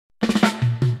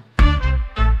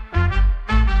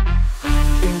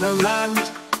a land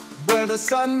where the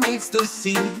sun meets the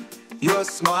sea. Your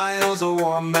smile's a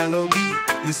warm melody.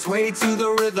 You sway to the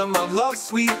rhythm of love's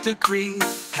sweet decree.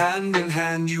 Hand in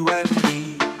hand, you and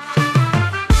me.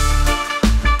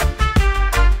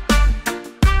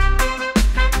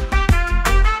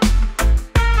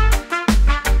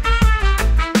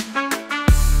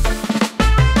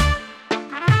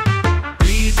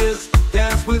 Breezes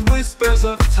dance with whispers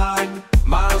of time.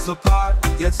 Miles apart,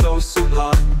 yet so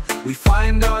sublime. We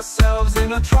find ourselves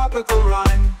in a tropical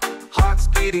rhyme. Hearts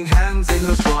beating, hands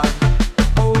intertwined.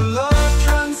 Oh, love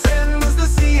transcends the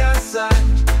sea and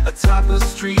sand. A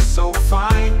tapestry so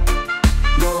fine.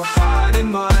 Your heart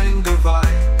and mind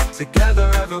divine. Together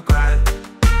ever grand.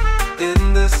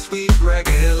 In this sweet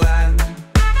reggae land.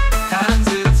 Hands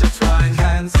intertwined,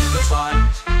 hands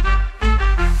intertwined.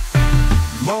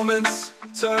 Moments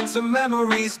turn to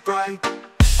memories bright.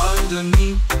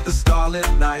 Underneath the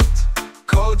starlit night,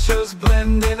 cultures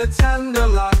blend in a tender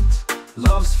light.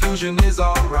 Love's fusion is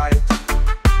alright.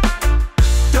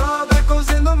 Dove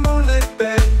echoes in the moonlit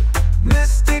bay.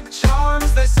 Mystic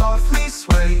charms, they softly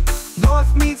sway.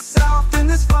 North meets south in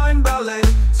this fine ballet.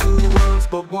 Two worlds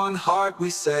but one heart,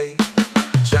 we say.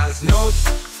 Jazz notes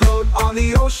float on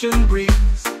the ocean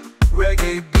breeze.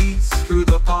 Reggae beats through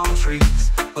the palm trees.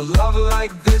 A love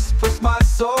like this puts my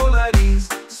soul at ease.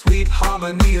 Sweet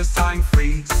harmony as time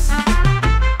frees.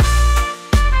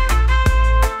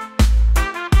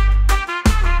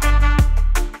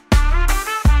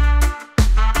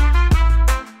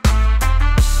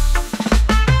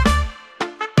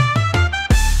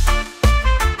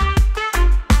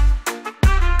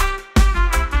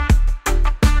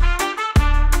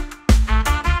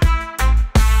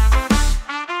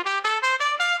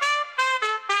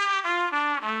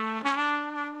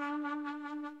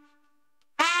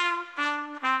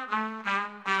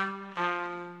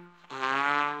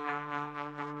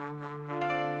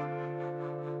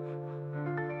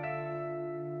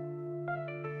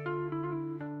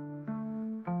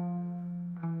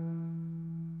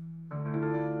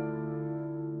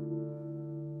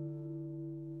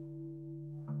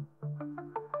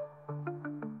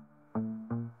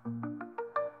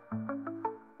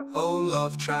 Oh,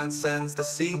 love transcends the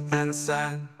sea and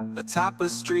sand. A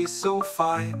tapestry so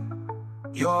fine.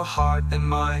 Your heart and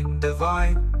mind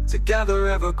divine. Together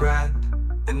ever grand.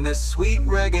 In this sweet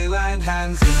reggae land.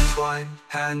 Hands intertwined,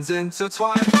 hands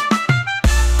intertwined.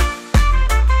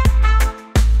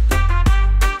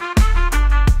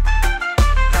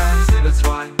 Hands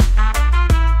intertwined,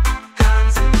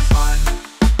 hands intertwined.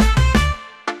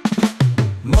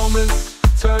 Moments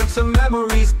turn to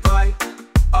memories bright.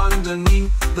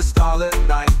 Underneath the starlit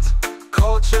night,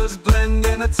 cultures blend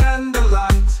in a tender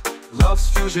light. Love's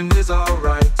fusion is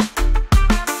alright.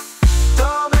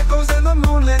 Dove echoes in the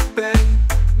moonlit bay.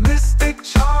 Mystic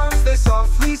charms, they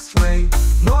softly sway.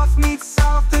 North meets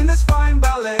south in this fine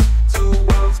ballet. Two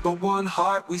worlds but one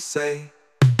heart, we say.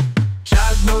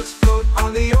 Jazz notes float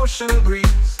on the ocean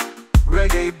breeze.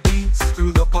 Reggae beats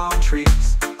through the palm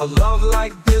trees. A love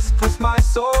like this puts my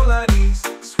soul at ease.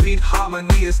 Sweet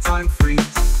harmony as time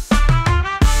frees.